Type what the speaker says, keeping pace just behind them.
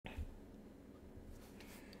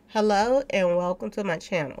Hello and welcome to my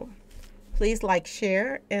channel. Please like,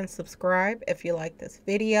 share, and subscribe if you like this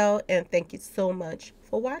video, and thank you so much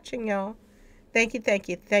for watching, y'all. Thank you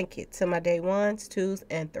to my day ones, twos,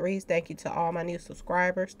 and threes. Thank you to all my new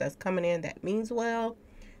subscribers that's coming in. That means well.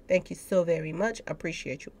 Thank you so very much.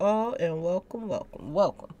 Appreciate you all, and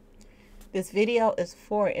welcome. This video is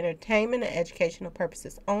for entertainment and educational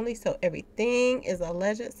purposes only, so everything is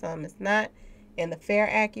alleged, some is not, and the fair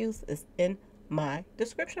accuse is in my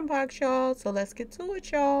description box, y'all. So let's get to it,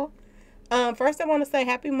 y'all. First, I want to say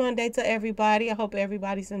happy Monday to everybody. I hope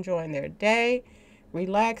everybody's enjoying their day,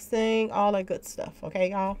 relaxing, all that good stuff.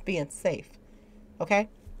 Okay, y'all, being safe. Okay.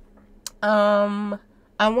 I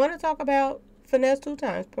want to talk about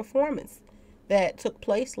Finese2tymes performance that took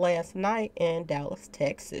place last night in Dallas,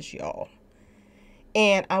 Texas, y'all.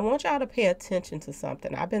 And I want y'all to pay attention to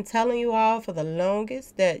something. I've been telling you all for the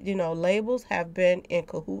longest that, labels have been in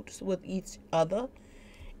cahoots with each other.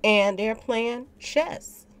 And they're playing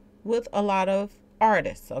chess with a lot of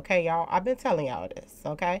artists. Okay, y'all? I've been telling y'all this.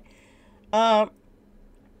 Okay? So,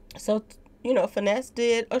 Finesse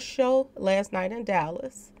did a show last night in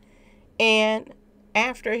Dallas. And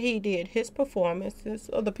after he did his performances,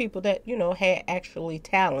 or the people that, had actually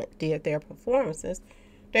talent did their performances,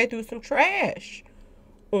 they threw some trash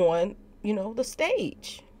on, the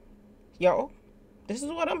stage. Yo, this is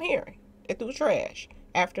what I'm hearing. They threw trash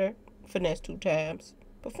after Finese2tymes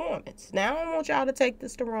performance. Now, I don't want y'all to take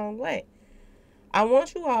this the wrong way. I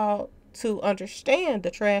want you all to understand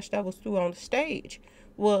the trash that was threw on the stage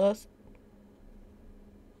was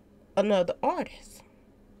another artist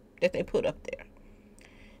that they put up there.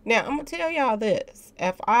 Now, I'm going to tell y'all this.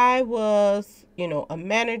 If I was, a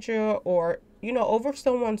manager or over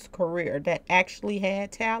someone's career that actually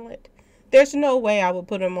had talent, there's no way I would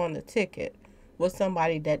put them on the ticket with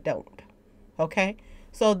somebody that don't. Okay?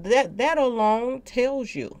 So that alone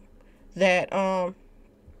tells you that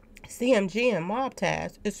CMG and Mobb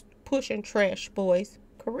Ties is pushing Trash Boy's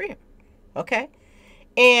career. Okay?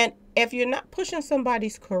 And if you're not pushing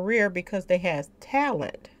somebody's career because they have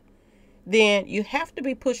talent, then you have to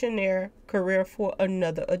be pushing their career for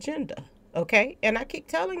another agenda. Okay? And I keep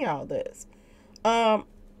telling y'all this. For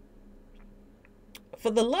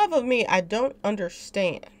the love of me, I don't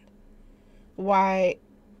understand why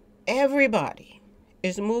everybody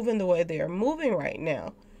is moving the way they are moving right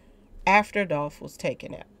now after Dolph was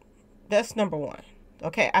taken out. That's number one.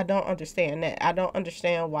 Okay, I don't understand that. I don't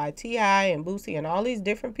understand why T.I. and Boosie and all these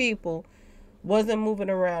different people wasn't moving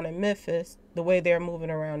around in Memphis the way they're moving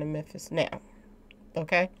around in Memphis now.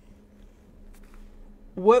 Okay?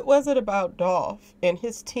 What was it about Dolph and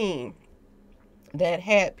his team that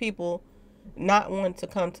had people not wanting to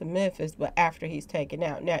come to Memphis, but after he's taken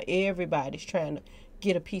out? Now, everybody's trying to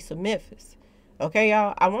get a piece of Memphis. Okay,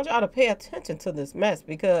 y'all? I want y'all to pay attention to this mess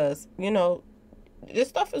because, this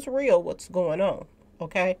stuff is real, what's going on.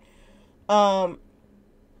 Okay? So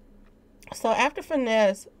after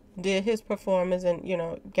Finesse did his performance and,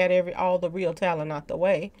 got all the real talent out the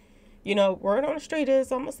way, word on the street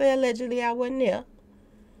is, I'm going to say allegedly I wasn't there.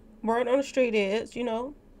 Word on the street is,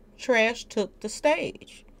 Trash took the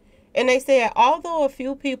stage. And they said, although a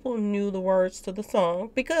few people knew the words to the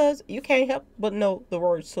song, because you can't help but know the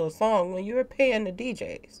words to a song when you're paying the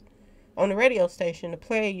DJs on the radio station to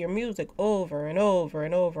play your music over and over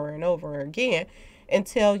and over and over again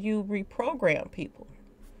until you reprogram people.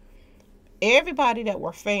 Everybody that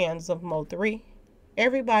were fans of Mo 3,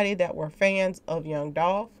 everybody that were fans of Young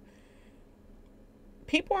Dolph,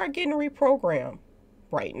 people are getting reprogrammed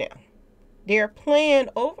right now. They're playing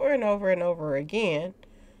over and over and over again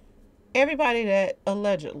everybody that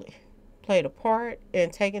allegedly played a part in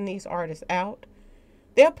taking these artists out.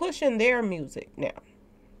 They're pushing their music now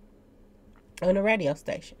on the radio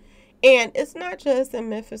station. And it's not just in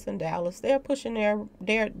Memphis and Dallas. They're pushing their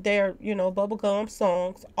bubblegum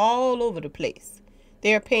songs all over the place.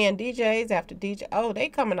 They're paying DJs after DJ. Oh, they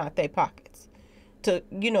coming out their pockets to,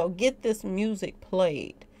 get this music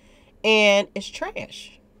played. And it's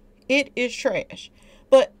trash. It is trash.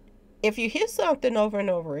 But if you hear something over and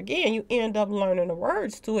over again, you end up learning the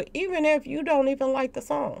words to it, even if you don't even like the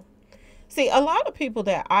song. See, a lot of people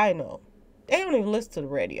that I know, they don't even listen to the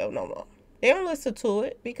radio no more. They don't listen to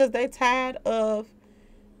it because they're tired of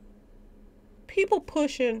people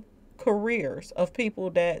pushing careers of people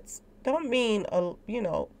that don't mean,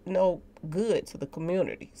 no good to the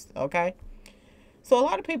communities, okay? So a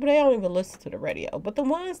lot of people, they don't even listen to the radio. But the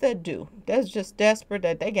ones that do, that's just desperate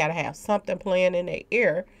that they got to have something playing in their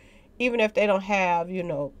ear, even if they don't have,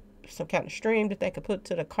 some kind of stream that they could put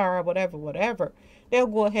to the car or whatever. They'll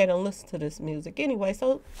go ahead and listen to this music anyway.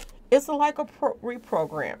 So it's like a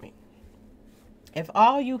reprogramming. If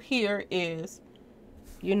all you hear is,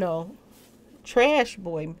 you know, Trash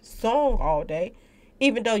Boy song all day,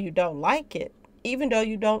 even though you don't like it, even though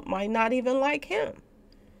you don't might not even like him,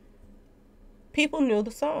 people knew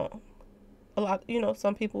the song. A lot,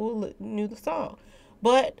 some people knew the song,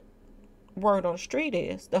 but word on the street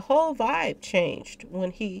is the whole vibe changed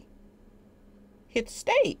when he hit the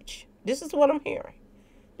stage. This is what I'm hearing,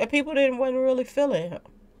 that people wasn't really feeling him.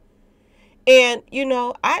 And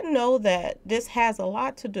I know that this has a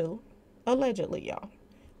lot to do, allegedly, y'all,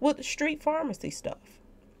 with street pharmacy stuff.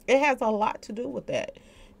 It has a lot to do with that.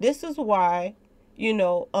 This is why,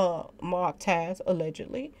 Mobb Ties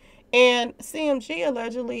allegedly, and CMG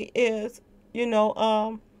allegedly is,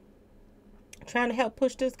 trying to help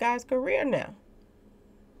push this guy's career now,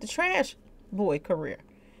 the Trash Boy career,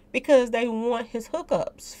 because they want his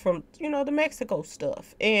hookups from, the Mexico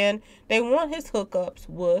stuff, and they want his hookups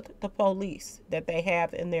with the police that they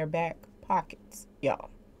have in their back pockets, y'all.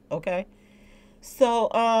 Okay,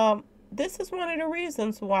 so this is one of the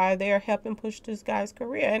reasons why they're helping push this guy's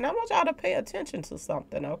career, and I want y'all to pay attention to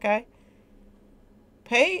something. Okay,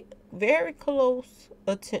 pay very close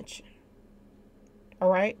attention, all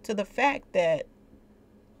right, to the fact that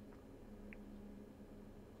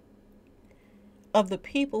of the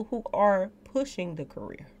people who are pushing the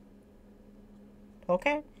career.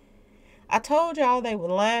 Okay? I told y'all they were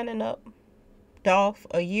lining up Dolph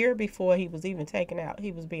a year before he was even taken out.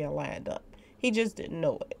 He was being lined up. He just didn't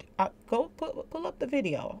know it. Go pull up the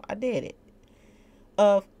video. I did it.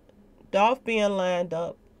 Of Dolph being lined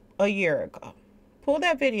up a year ago. Pull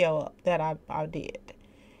that video up that I did.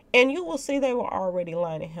 And you will see they were already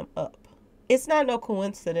lining him up. It's not no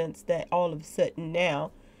coincidence that all of a sudden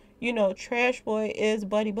now, Trash Boy is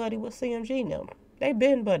buddy-buddy with CMG now. They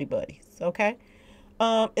been buddy-buddies, okay?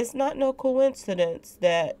 It's not no coincidence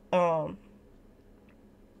that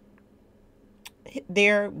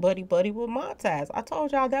they're buddy-buddy with Mobb Ties. I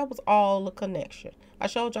told y'all that was all a connection. I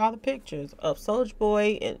showed y'all the pictures of Soulja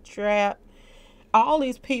Boy and Trap. All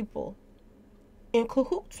these people in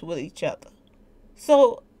cahoots with each other.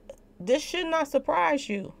 So this should not surprise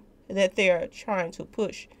you that they're trying to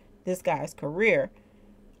push this guy's career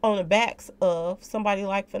on the backs of somebody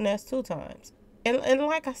like Finese2tymes. And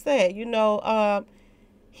like I said,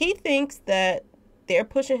 he thinks that they're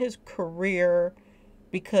pushing his career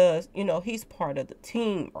because, he's part of the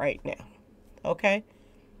team right now. Okay?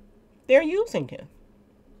 They're using him.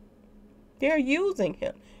 They're using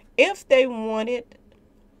him. If they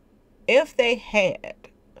had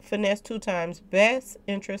Finese2tymes' best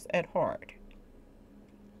interest at heart,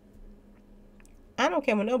 I don't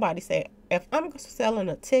care what nobody say. If I'm selling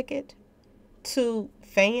a ticket to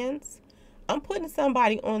fans, I'm putting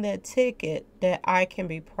somebody on that ticket that I can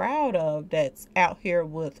be proud of, that's out here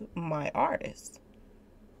with my artist.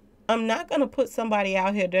 I'm not going to put somebody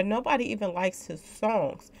out here that nobody even likes his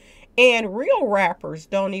songs. And real rappers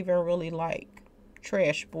don't even really like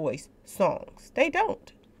Trash Boy's songs. They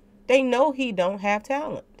don't. They know he don't have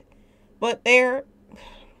talent. But they're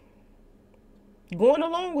going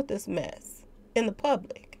along with this mess in the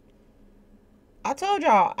public. I told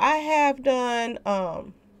y'all I have done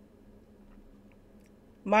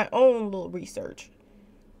my own little research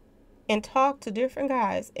and talked to different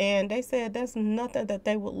guys, and they said that's nothing that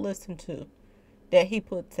they would listen to that he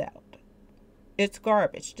puts out. It's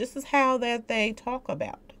garbage. This is how that they talk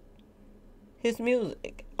about his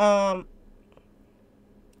music.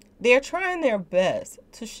 They're trying their best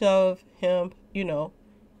to shove him, in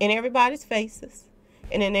everybody's faces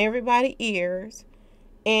and in everybody's ears.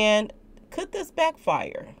 And could this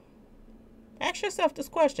backfire? Ask yourself this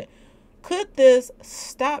question. Could this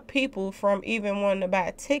stop people from even wanting to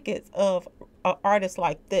buy tickets of an artist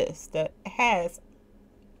like this that has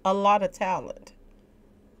a lot of talent?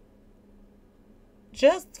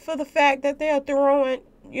 Just for the fact that they're throwing,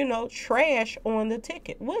 trash on the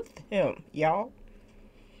ticket with him, y'all.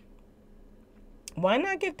 Why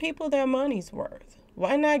not give people their money's worth?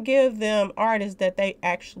 Why not give them artists that they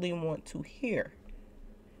actually want to hear?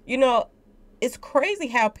 It's crazy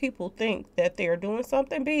how people think that they're doing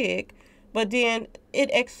something big, but then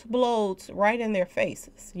it explodes right in their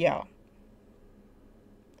faces, y'all.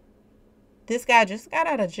 This guy just got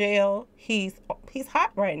out of jail. He's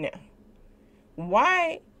hot right now.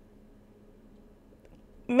 Why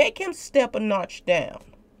make him step a notch down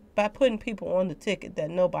by putting people on the ticket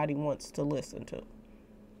that nobody wants to listen to?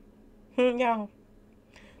 Y'all.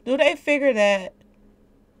 Do they figure that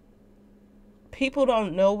people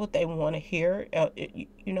don't know what they want to hear?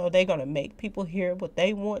 They're going to make people hear what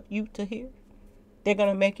they want you to hear. They're going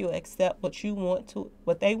to make you accept what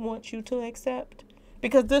they want you to accept.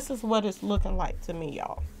 Because this is what it's looking like to me,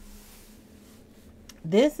 y'all.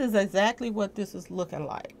 This is exactly what this is looking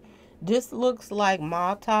like. This looks like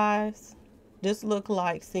Mobb Ties. This looks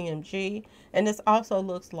like CMG. And this also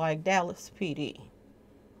looks like Dallas PD.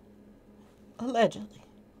 Allegedly.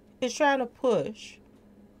 It's trying to push,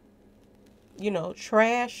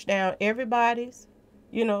 trash down everybody's,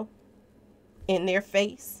 in their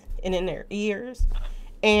face and in their ears.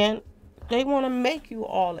 And they want to make you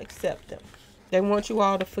all accept them. They want you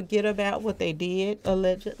all to forget about what they did,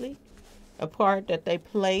 allegedly. A part that they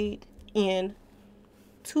played in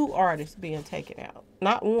 2 artists being taken out.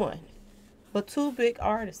 Not one, but 2 big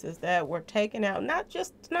artists that were taken out. Not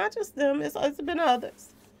just them, it's been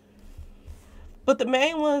others. But the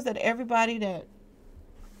main ones that everybody that,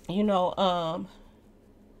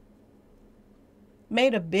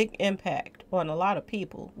 made a big impact on a lot of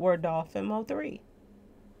people were Dolph and Mo3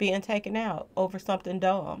 being taken out over something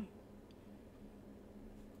dumb.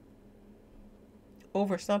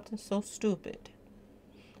 Over something so stupid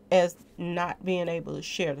as not being able to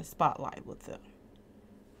share the spotlight with them.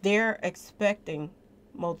 They're expecting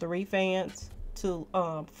Mo3 fans to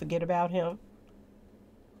forget about him.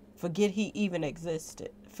 Forget he even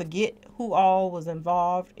existed. Forget who all was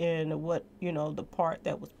involved in what, the part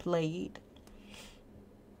that was played.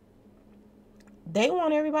 They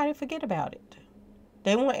want everybody to forget about it.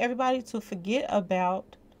 They want everybody to forget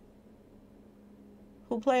about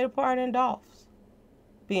who played a part in Dolph's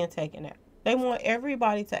being taken out. They want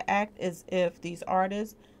everybody to act as if these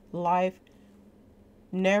artists' life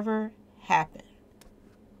never happened.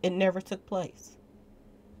 It never took place.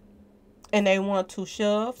 And they want to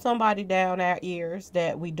shove somebody down our ears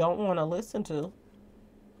that we don't want to listen to.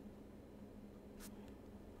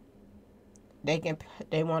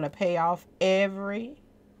 They want to pay off every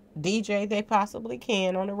DJ they possibly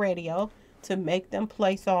can on the radio to make them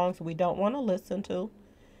play songs we don't want to listen to.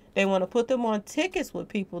 They want to put them on tickets with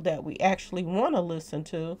people that we actually want to listen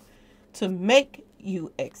to make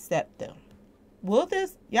you accept them. Will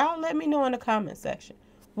this, y'all let me know in the comment section,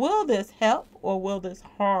 will this help or will this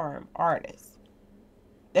harm artists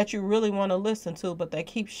that you really want to listen to, but they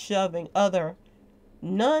keep shoving other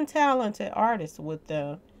non-talented artists with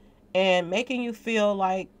them and making you feel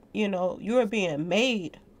like, you're being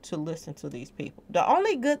made to listen to these people? The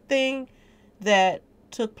only good thing that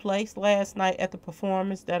took place last night at the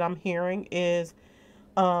performance that I'm hearing is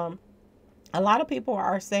a lot of people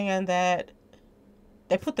are saying that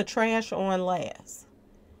they put the trash on last,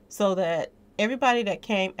 so that everybody that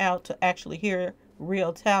came out to actually hear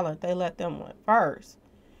real talent, they let them win first,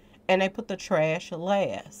 and they put the trash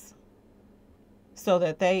last, so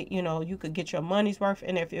that they, you could get your money's worth,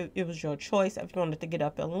 and if it was your choice if you wanted to get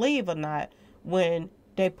up and leave or not when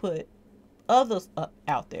they put others up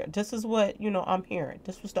out there. This is what, I'm hearing.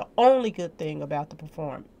 This was the only good thing about the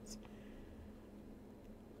performance.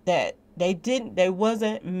 That they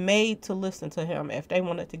wasn't made to listen to him. If they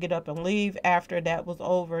wanted to get up and leave after that was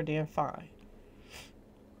over, then fine.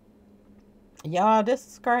 Y'all, this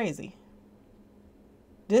is crazy.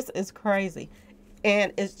 This is crazy.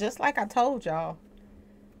 And it's just like I told y'all.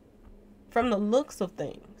 From the looks of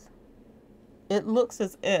things, it looks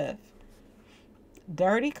as if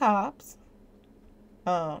dirty cops,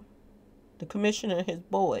 the commissioner and his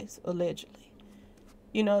boys, allegedly,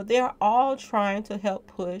 they're all trying to help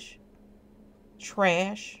push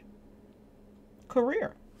trash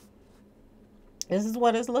career. This is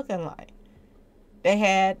what it's looking like. They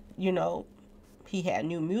had, he had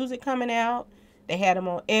new music coming out. They had him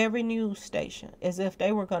on every news station as if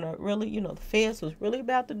they were going to really, the feds was really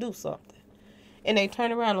about to do something. And they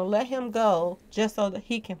turn around and let him go just so that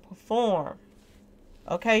he can perform.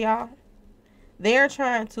 Okay, y'all? They're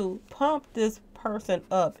trying to pump this person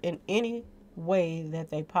up in any way that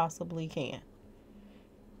they possibly can.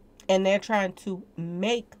 And they're trying to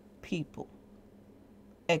make people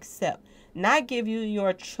accept, not give you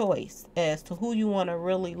your choice as to who you want to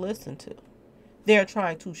really listen to. They're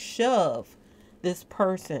trying to shove this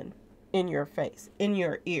person in your face, in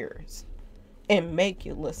your ears, and make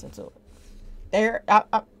you listen to it.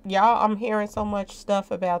 Y'all, I'm hearing so much stuff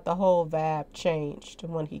about the whole vibe changed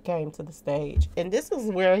when he came to the stage. And this is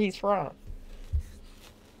where he's from.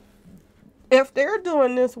 If they're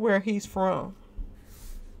doing this where he's from,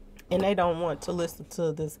 and they don't want to listen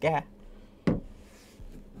to this guy,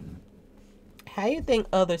 how do you think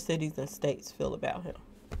other cities and states feel about him?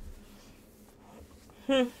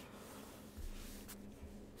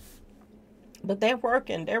 But they're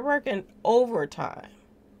working overtime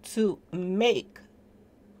to make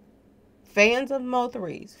fans of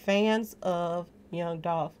Mo3's, fans of Young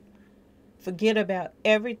Dolph, forget about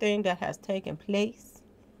everything that has taken place.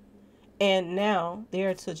 And now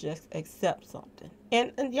they're to just accept something.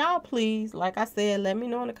 And y'all, please, like I said, let me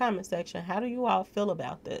know in the comment section, how do you all feel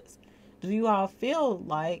about this? Do you all feel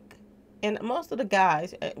like, and most of the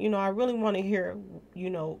guys, I really want to hear,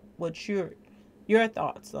 what your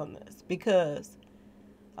thoughts on this, because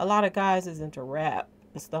a lot of guys is into rap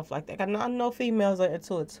and stuff like that. I know females are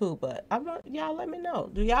into it too, but I want y'all, let me know.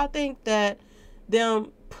 Do y'all think that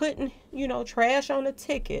them putting, trash on the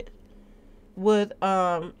ticket with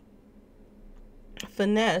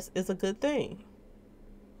Finesse is a good thing?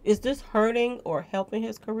 Is this hurting or helping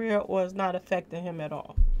his career, or is not affecting him at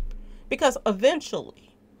all? Because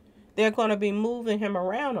eventually they're going to be moving him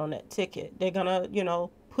around on that ticket. They're going to,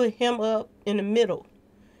 put him up in the middle,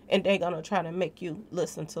 and they're going to try to make you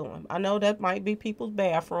listen to him. I know that might be people's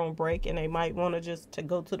bathroom break, and they might want to just to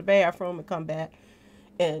go to the bathroom and come back,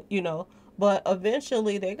 and, but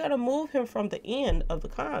eventually they're going to move him from the end of the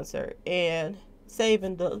concert and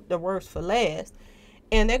saving the worst for last.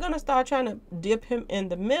 And they're going to start trying to dip him in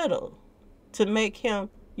the middle to make him,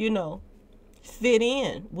 fit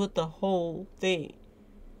in with the whole thing.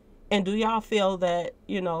 And do y'all feel that,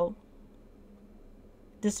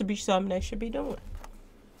 this would be something they should be doing?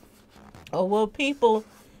 Or will people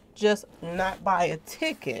just not buy a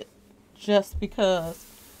ticket just because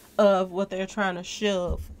of what they're trying to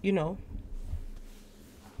shove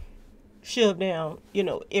down,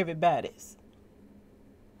 everybody's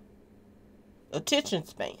attention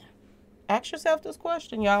span? Ask yourself this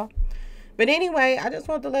question, y'all. But anyway, I just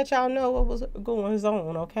want to let y'all know what was going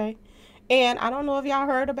on, okay? And I don't know if y'all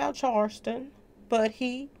heard about Charleston, but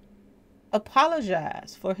he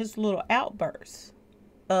apologized for his little outburst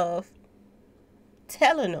of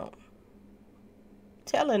telling on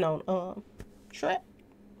Trap,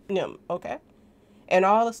 okay? And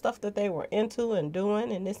all the stuff that they were into and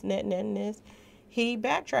doing and this and that and that and this. He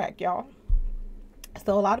backtracked, y'all.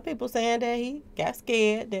 So a lot of people saying that he got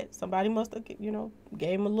scared, that somebody must have,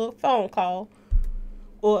 gave him a little phone call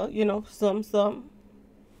or, something.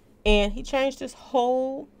 And he changed his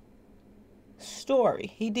whole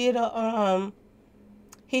story. He did a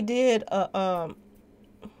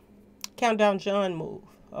Countdown John move,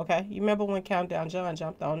 okay? You remember when Countdown John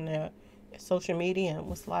jumped on there social media and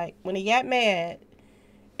was like, when he got mad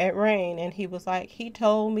at Rain, and he was like, he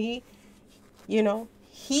told me,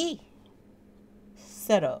 he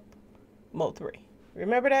set up Mo3.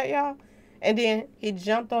 Remember that, y'all? And then he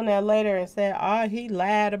jumped on that later and said, he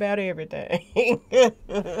lied about everything.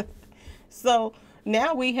 So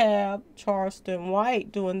now we have Charleston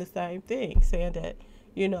White doing the same thing, saying that,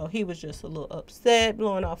 he was just a little upset,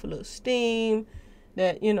 blowing off a little steam,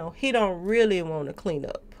 that, he don't really want to clean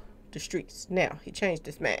up the streets. Now, he changed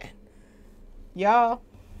his mind. Y'all,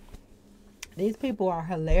 these people are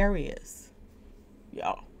hilarious,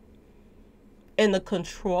 y'all. And the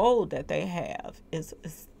control that they have is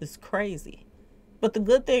crazy. But the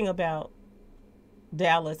good thing about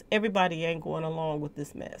Dallas, everybody ain't going along with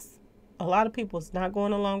this mess. A lot of people is not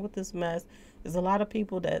going along with this mess. There's a lot of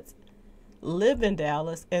people that live in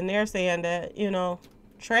Dallas, and they're saying that,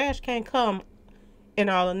 trash can't come in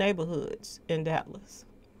all the neighborhoods in Dallas.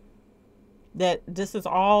 That this is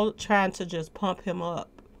all trying to just pump him up.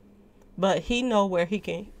 But he know where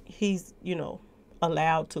he's,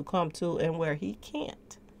 allowed to come to and where he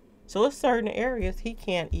can't. So there's certain areas he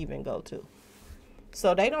can't even go to.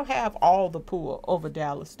 So they don't have all the pull over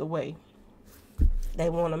Dallas the way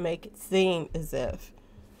they want to make it seem, as if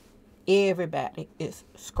everybody is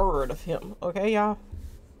scared of him. Okay, y'all?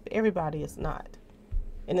 Everybody is not.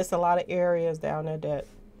 And it's a lot of areas down there that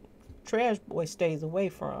Trash Boy stays away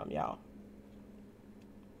from, y'all.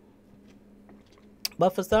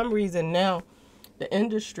 But for some reason now, the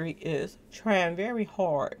industry is trying very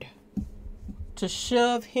hard to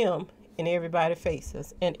shove him in everybody's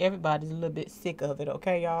faces, and everybody's a little bit sick of it,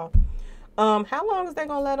 okay, y'all? How long is they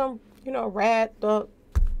gonna let him, ride the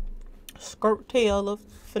skirt tail of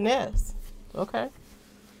Finesse? Okay.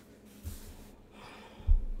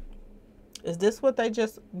 Is this what they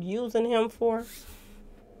just using him for?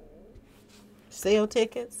 Sell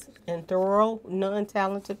tickets and throw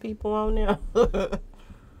non-talented people on there?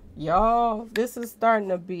 Y'all, this is starting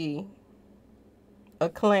to be a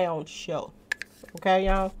clown show. Okay,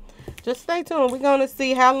 y'all? Just stay tuned. We're going to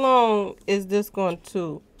see how long is this going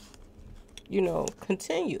to,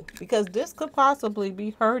 continue. Because this could possibly be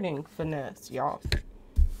hurting Finesse, y'all.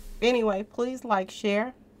 Anyway, please like,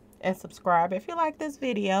 share, and subscribe if you like this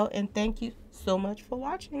video. And thank you so much for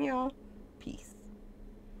watching, y'all.